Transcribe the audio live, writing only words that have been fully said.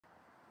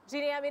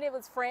Jeannie, I mean, it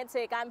was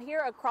frantic. I'm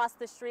here across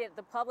the street at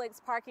the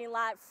Publix parking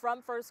lot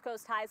from First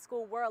Coast High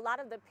School, where a lot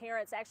of the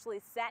parents actually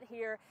sat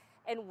here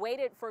and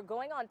waited for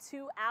going on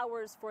 2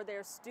 hours for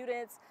their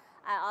students.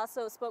 I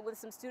also spoke with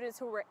some students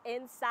who were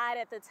inside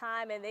at the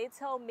time, and they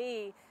tell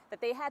me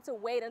that they had to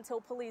wait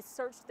until police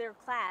searched their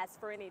class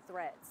for any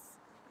threats.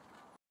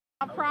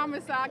 I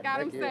promise I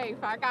got him safe.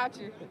 I got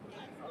you.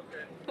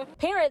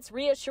 Parents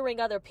reassuring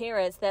other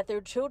parents that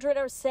their children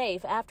are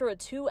safe after a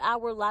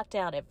 2-hour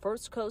lockdown at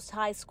First Coast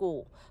High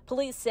School.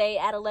 Police say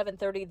at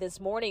 11:30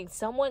 this morning,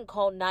 someone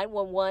called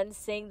 911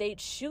 saying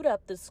they'd shoot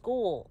up the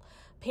school.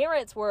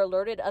 Parents were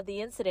alerted of the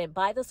incident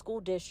by the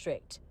school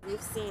district.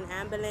 We've seen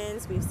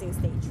ambulance, we've seen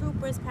state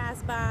troopers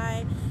pass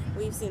by,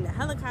 we've seen the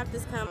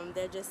helicopters come.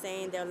 They're just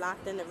saying they're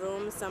locked in the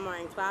room. Some are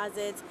in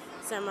closets,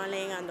 some are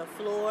laying on the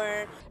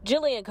floor.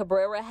 Jillian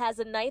Cabrera has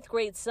a 9th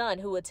grade son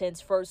who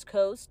attends First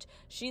Coast.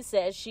 She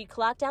says she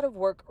clocked out of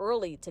work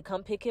early to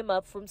come pick him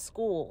up from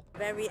school.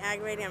 Very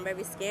aggravated. I'm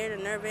very scared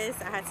and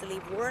nervous. I had to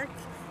leave work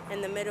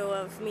in the middle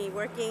of me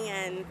working,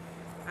 and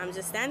I'm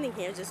just standing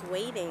here just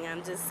waiting.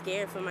 I'm just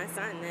scared for my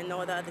son and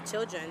all the other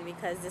children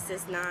because this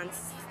is not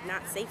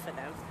safe for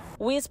them.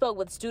 We spoke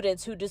with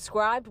students who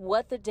described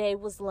what the day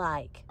was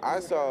like.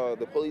 I saw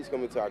the police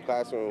come into our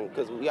classroom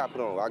because we got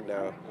put on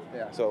lockdown.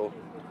 Yeah. So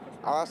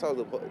I saw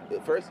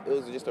at first it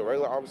was just a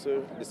regular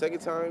officer. The second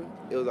time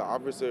it was an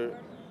officer.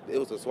 It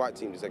was a SWAT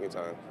team the second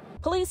time.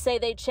 Police say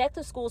they checked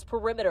the school's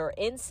perimeter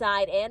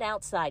inside and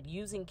outside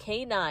using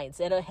canines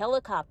and a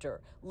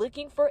helicopter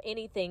looking for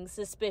anything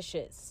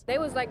suspicious. They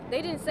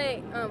didn't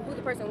say who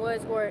the person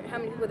was or how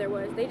many people there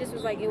was. They just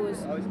was like it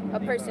was a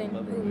person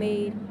who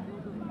made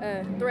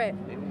a threat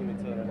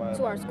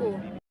to our school.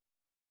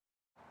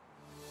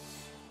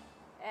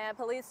 And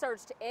police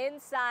searched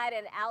inside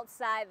and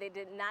outside. They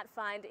did not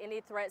find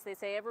any threats. They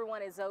say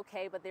everyone is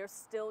okay, but they're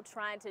still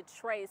trying to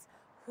trace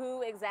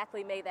who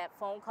exactly made that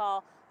phone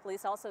call.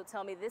 Police also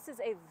tell me this is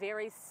a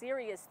very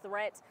serious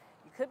threat.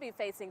 You could be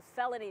facing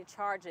felony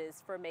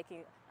charges for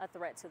making a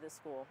threat to the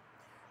school.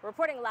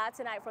 Reporting live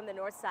tonight from the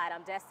north side,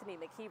 I'm Destiny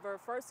McKeever,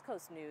 First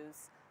Coast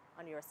News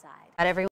on your side.